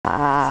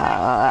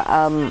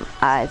Welcome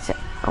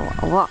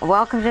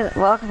to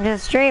the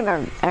stream,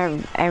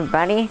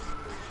 everybody.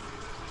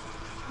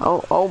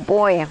 Oh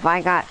boy, have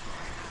I got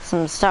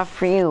some stuff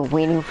for you,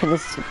 waiting for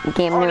this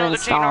game to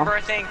install.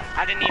 I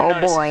didn't even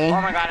notice. Boy,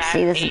 oh my God,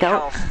 see this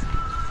goat?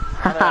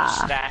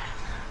 Haha.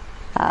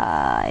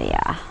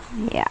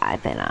 Yeah,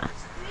 I've been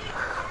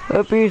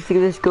abusing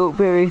this goat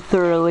very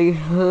thoroughly.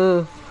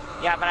 Yeah,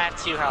 but I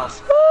have 2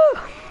 health.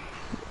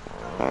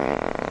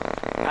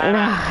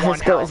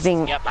 This goat is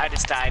being. Yep, I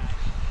just died.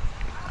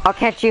 I'll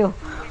catch you,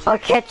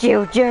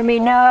 Jeremy.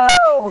 No.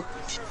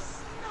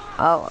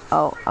 Oh,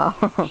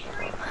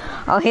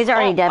 he's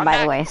already dead, by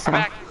the way. So.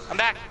 I'm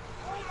back.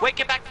 Wait,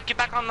 get back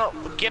on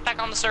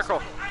the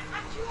circle.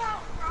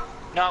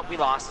 No, we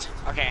lost.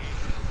 Okay.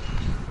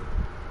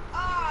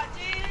 Oh,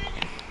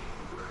 dude.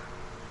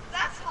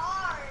 That's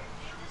hard.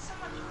 Dude, there's so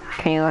much.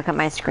 Can you look at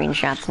my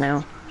screenshots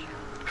now?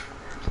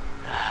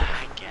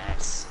 I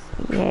guess.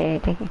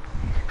 Yay.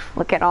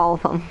 Look at all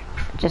of them.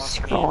 Just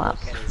scroll up.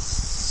 Look at his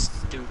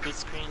stupid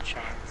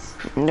screenshots.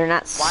 They're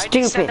not Why'd stupid.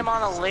 you send him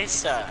on a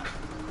list? Oh.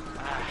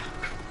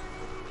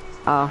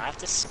 I have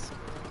to.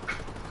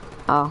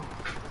 Oh.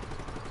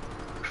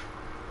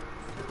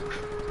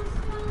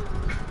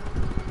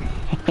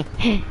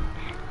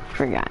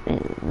 Forgot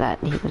that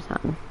he was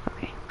on.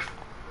 Okay.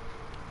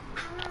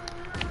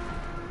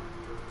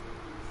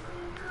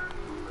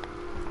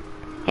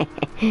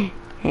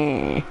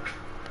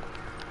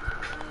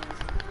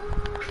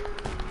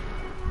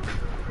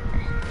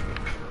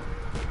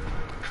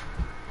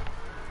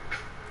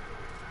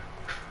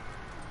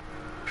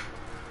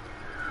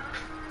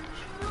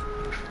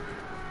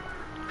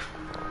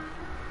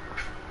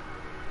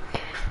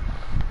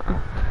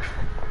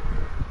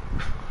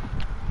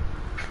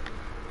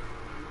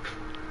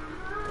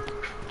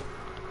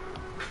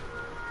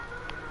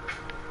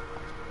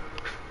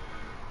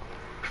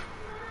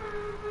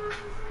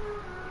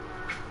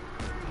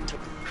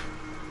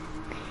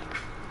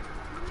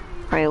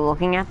 Are you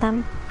looking at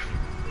them?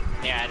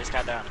 Yeah, I just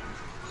got done.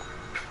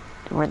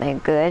 Were they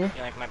good?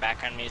 You like my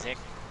background music?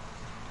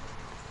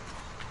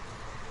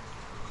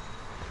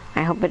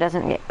 I hope it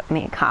doesn't get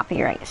me a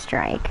copyright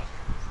strike.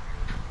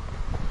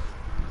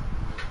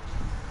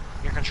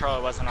 Your controller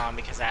wasn't on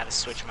because I had to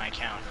switch my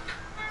account.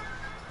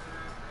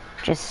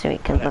 Just so you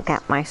can look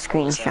at my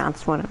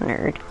screenshots. What a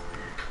nerd.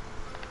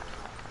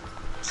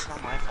 It's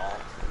not my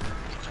fault.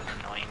 You kept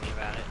annoying me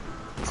about it.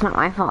 It's not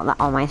my fault that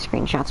all my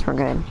screenshots were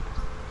good.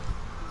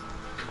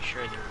 I'm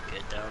sure they were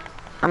good though.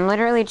 I'm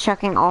literally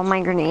chucking all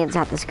my grenades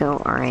at this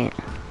goat, alright.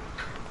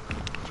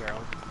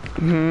 Gerald.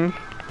 Mm-hmm.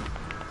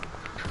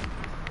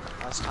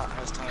 I was telling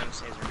him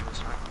Caesar he was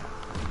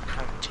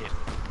talking to.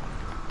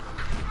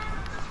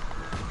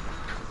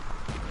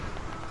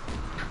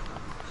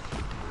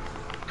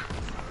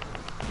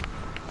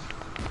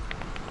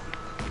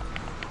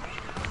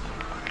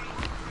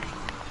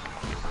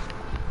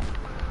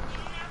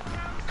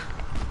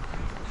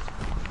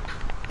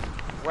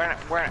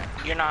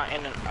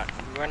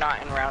 We're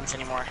not in rounds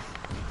anymore.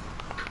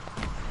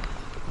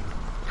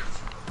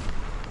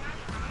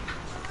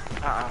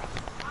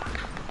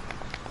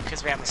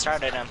 Because we haven't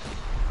started them.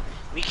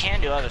 We can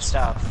do other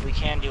stuff. We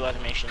can do other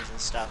missions and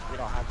stuff. We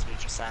don't have to do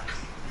just that.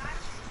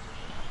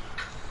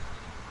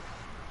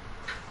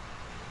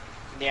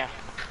 Yeah.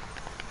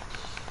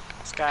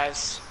 These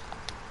guys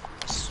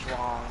are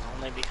strong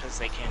only because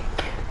they can.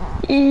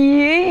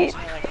 Yeet.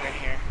 Like right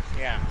here.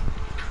 Yeah.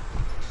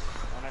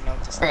 I wanna know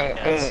what this thing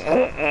does.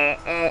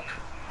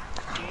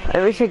 I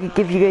wish I could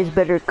give you guys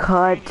better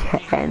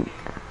content.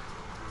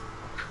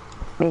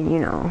 I mean, you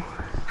know.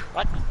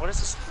 What? What is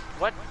this?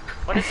 What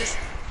is this?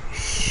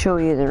 Show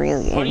you the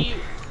real game. What are you?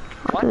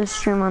 I'll do a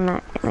stream on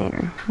that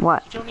later.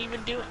 What? You don't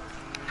even do it.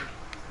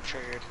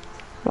 Triggered.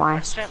 Why?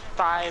 I spent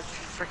 5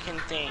 freaking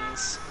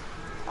things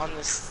on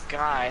this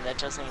guy that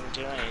doesn't even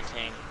do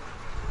anything.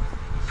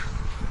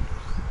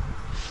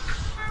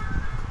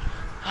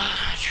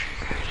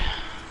 Triggered.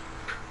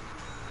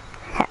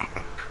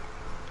 Heck.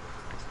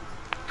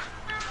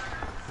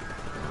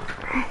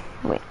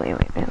 Wait.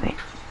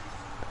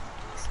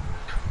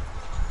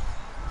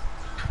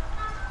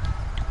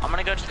 I'm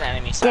gonna go to the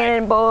enemy side.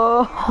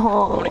 Cannonball.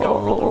 I'm gonna go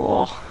over the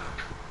wall.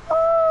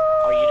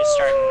 Oh, you just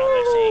started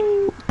another thing.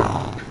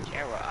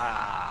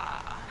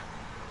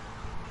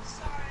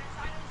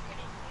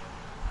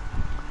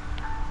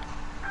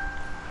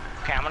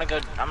 Okay,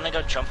 I'm gonna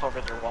go jump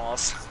over their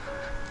walls.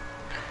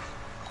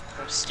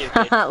 I'm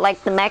stupid.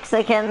 Like the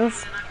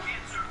Mexicans.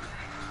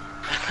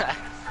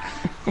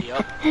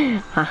 Yup.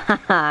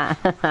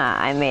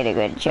 I made a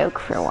good joke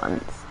for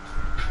once.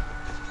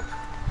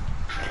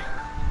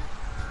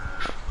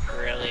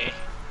 Really?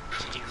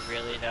 Did you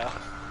really though?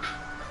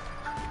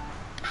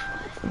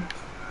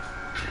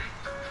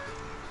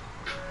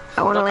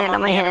 I want to land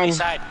on my head.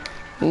 Side.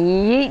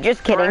 Yeet,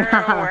 just kidding.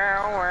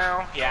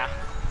 Yeah.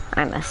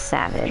 I'm a You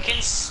savage.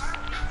 can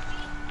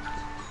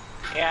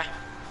yeah.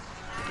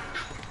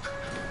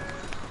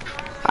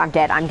 I'm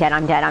dead.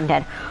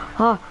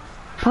 Oh,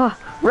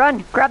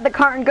 run! Grab the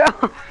car and go!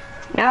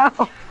 No!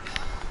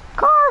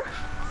 Car!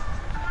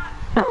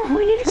 No,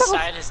 we need to This go!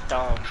 side is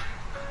dumb.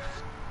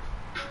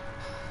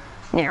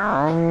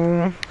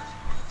 No.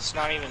 It's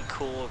not even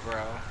cool,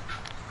 bro.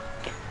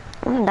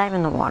 I'm gonna dive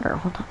in the water.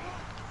 Hold on.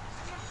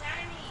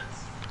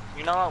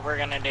 You know what we're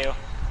gonna do?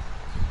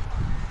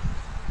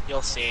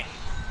 You'll see.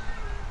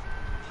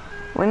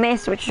 We may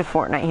switch to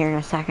Fortnite here in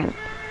a second.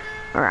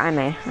 Or I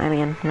may. I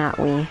mean, not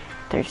we.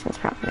 Thurston's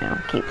probably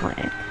gonna keep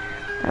playing.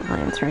 The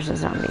Plants vs.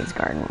 Zombies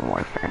Garden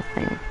Warfare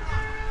thing.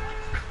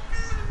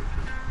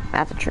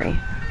 That's a tree.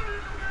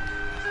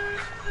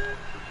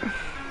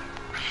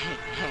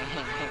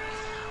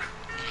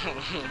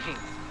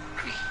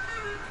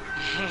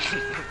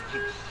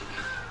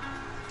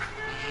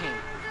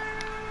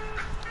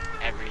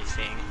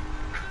 Everything.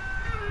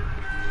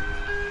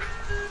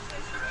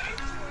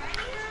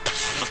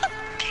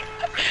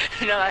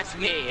 No, that's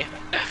me.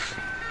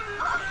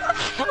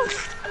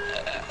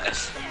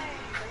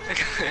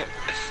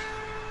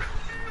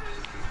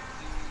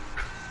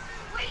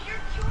 Wait,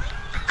 you're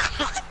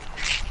killing?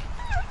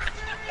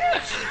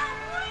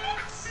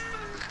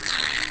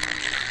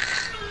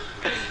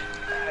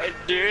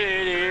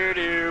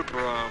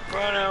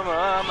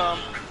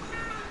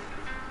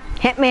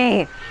 Hit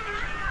me!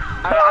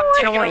 I'm I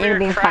taking don't want over you to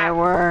your be crap.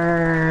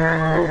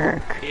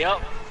 firework.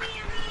 Yep.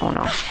 Oh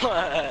no.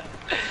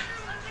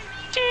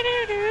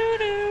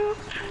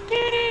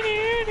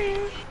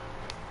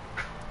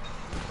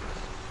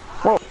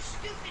 Whoa.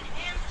 Stupid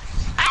animal.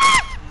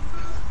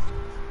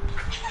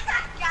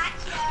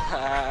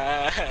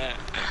 Gotcha.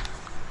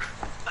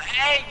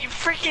 Hey, you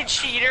freaking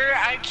cheater!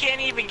 I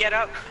can't even get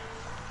up.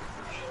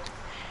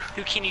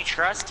 Who can you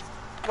trust?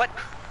 What?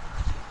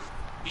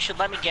 You should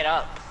let me get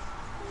up.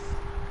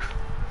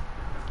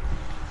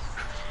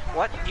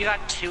 What? You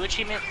got 2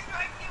 achievements?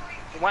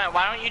 Why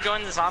don't you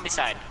join the zombie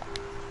side?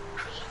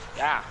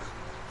 Yeah.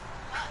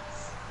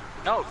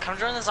 No, come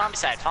join the zombie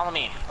side. Follow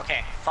me.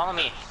 Okay, follow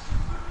me.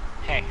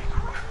 Hey,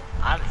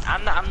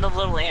 I'm the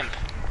little imp.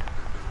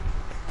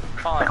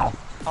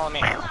 Follow me.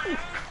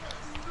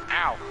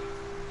 Ow.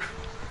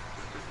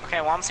 Okay,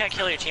 well I'm just gonna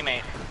kill your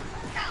teammate.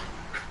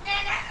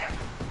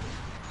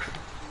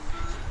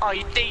 Oh,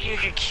 you think you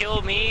can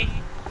kill me?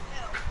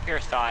 Your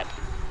thought.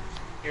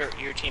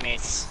 Your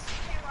teammates.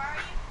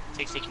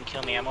 Thinks they can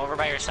kill me. I'm over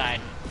by your side.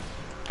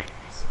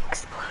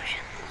 Explosion.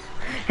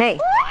 Hey,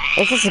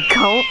 is this a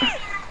goat?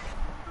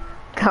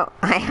 Goat,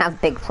 I have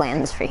big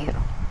plans for you.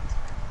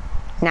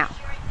 Now,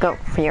 go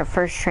for your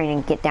first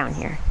training. Get down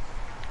here.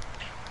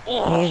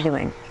 What are you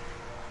doing?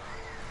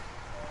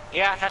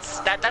 Yeah,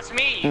 that's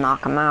me.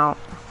 Knock him out.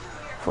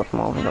 Flip him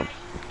over the.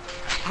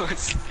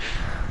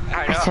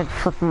 I I said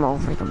flip him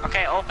over the.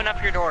 Okay, open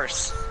up your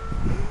doors.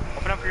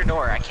 Open up your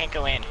door. I can't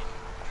go in.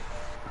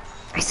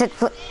 I said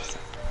flip.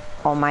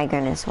 Oh my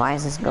goodness, why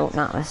is this goat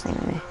not listening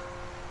to me?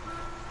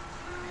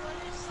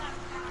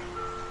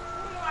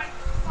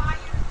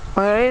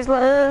 What is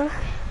love?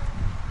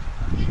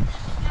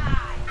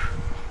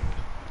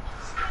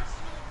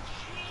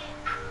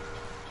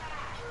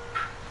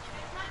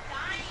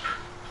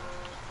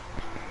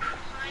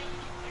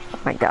 Oh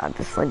my god,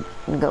 this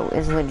goat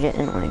is legit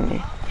annoying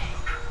me.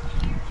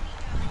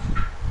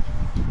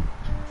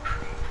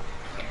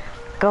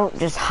 Goat,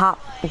 just hop,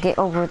 get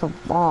over the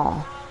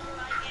wall.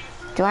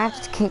 Do I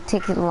have to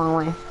take you the long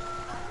way?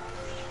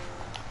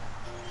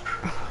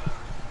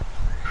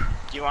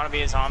 Do you want to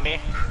be a zombie?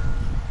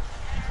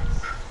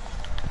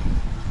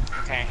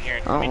 Okay, here.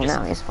 Oh, let me just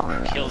now he's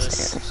falling down kill the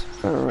this. stairs.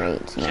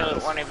 Great. Now Kill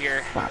he's one of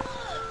your falling.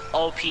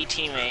 OP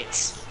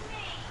teammates.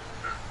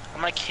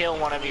 I'm gonna kill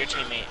one of your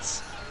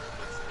teammates.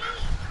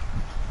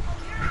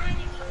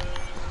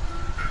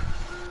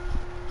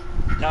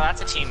 No,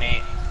 that's a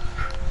teammate.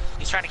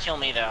 He's trying to kill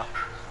me though.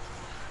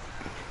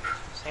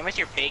 Same with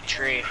your big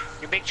tree.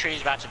 Your big tree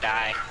is about to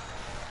die.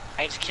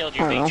 I just killed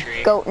your big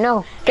tree. Goat,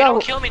 no, Hey, don't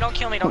goat. kill me! Don't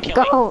kill me! Don't kill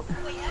me! Goat.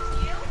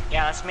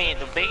 Yeah, that's me.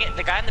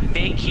 The guy in the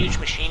big, huge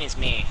machine is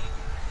me.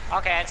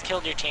 Okay, I just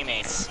killed your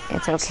teammates.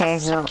 It's okay,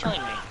 Stop no.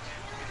 killing me.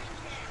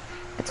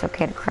 It's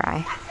okay to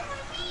cry.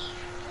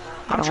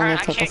 I'm It'll trying.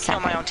 only I take a can't kill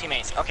my second. own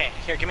teammates. Okay,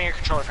 here, give me your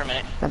controller for a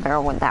minute. The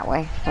barrel went that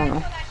way. Oh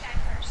no.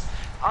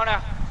 Oh no.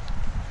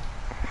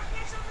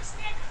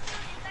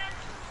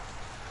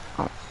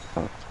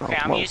 Okay,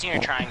 I'm Whoa, using your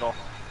whoa. triangle.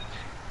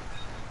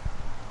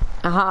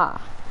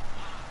 Aha.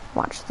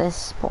 Watch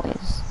this,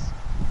 boys.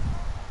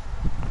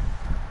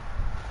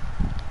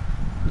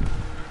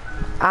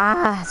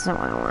 Ah, that's not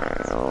what I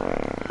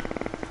wanted.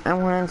 I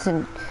wanted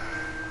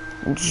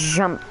to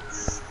jump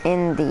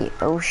in the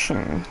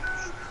ocean.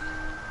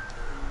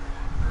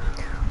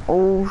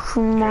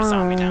 Ocean. You're a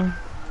zombie now.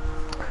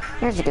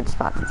 Here's a good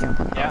spot to jump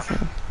in the Yeah.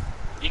 ocean.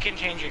 You can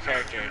change your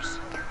characters.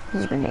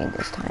 Use grenade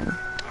this time.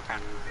 Okay.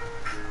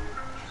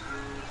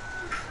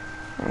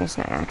 The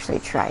reason I actually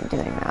tried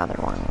doing the other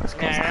one was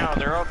because Yeah, I no,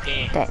 could they're OP.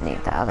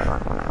 detonate the other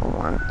one when I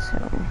want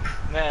to.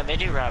 Yeah, they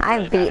do run.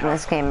 I've beaten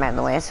this game, by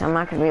the way, so I'm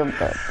not going to be able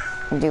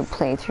to do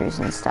playthroughs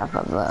and stuff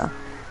of the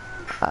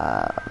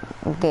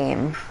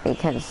game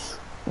because,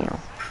 you know,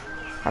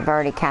 I've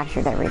already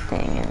captured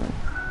everything and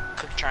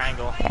Click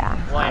triangle. yeah.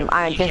 Well,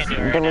 I you just can't do it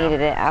right deleted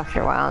now. it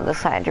after a while and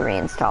decided to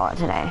reinstall it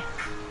today.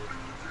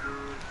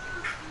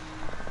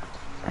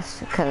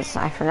 because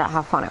I forgot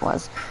how fun it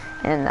was.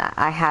 And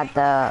I had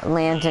the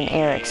land and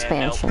air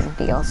expansion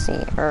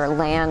DLC, or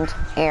land,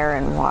 air,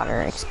 and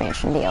water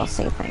expansion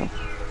DLC thing.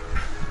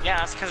 Yeah,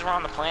 that's because we're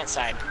on the plant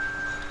side.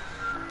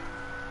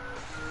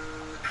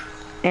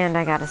 And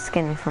I got a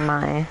skin for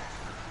my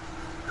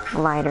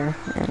glider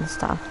and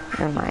stuff,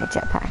 and my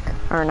jetpack.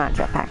 Or not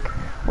jetpack.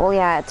 Well,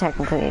 yeah,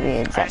 technically it'd be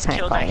a just jetpack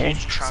killed that glider.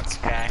 huge trunk It's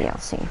got guy.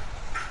 DLC.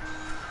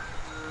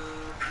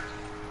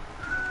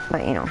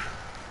 But, you know.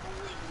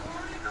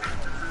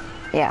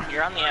 Yeah.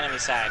 You're on the enemy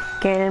side.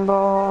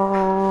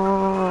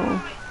 Cannonball!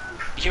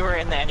 You were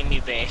in the enemy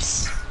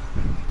base.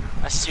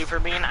 A super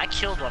bean? I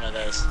killed one of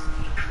those.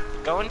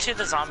 Go into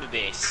the zombie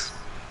base.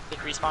 Did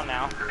respawn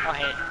now? Oh,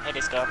 hey,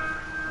 Disco.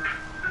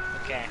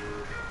 Okay.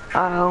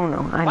 Oh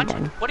no, I'm What?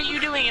 dead. What are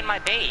you doing in my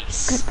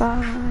base?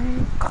 Goodbye.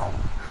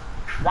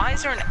 Why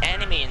is there an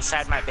enemy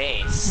inside my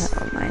base?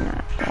 Oh, am I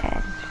not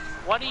dead?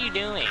 What are you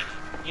doing?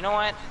 You know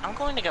what? I'm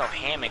going to go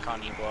hammock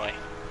on you, boy.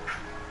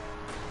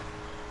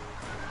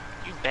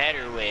 You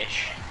better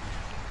wish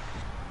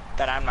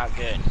that I'm not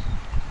good.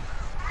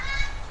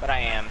 But I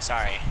am,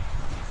 sorry.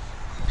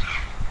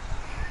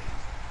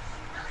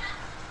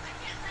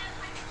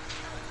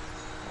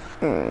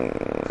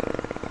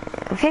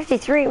 Mm,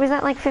 53? Was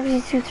that like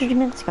 52, 30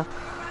 minutes ago?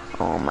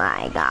 Oh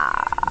my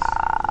god.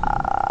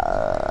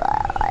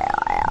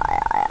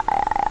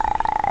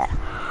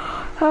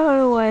 How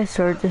do I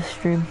start this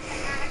stream?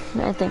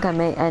 I think I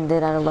may end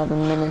it at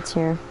 11 minutes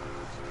here.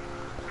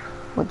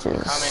 Which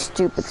is a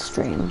stupid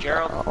stream.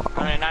 Gerald?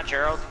 I mean, not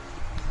Gerald.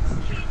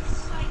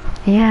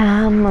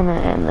 Yeah, I'm gonna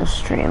end the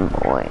stream,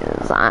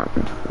 boys. I'm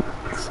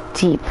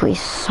deeply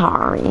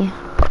sorry.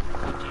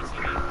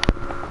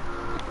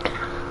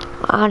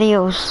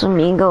 Adios,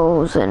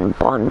 amigos, and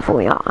bon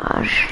voyage.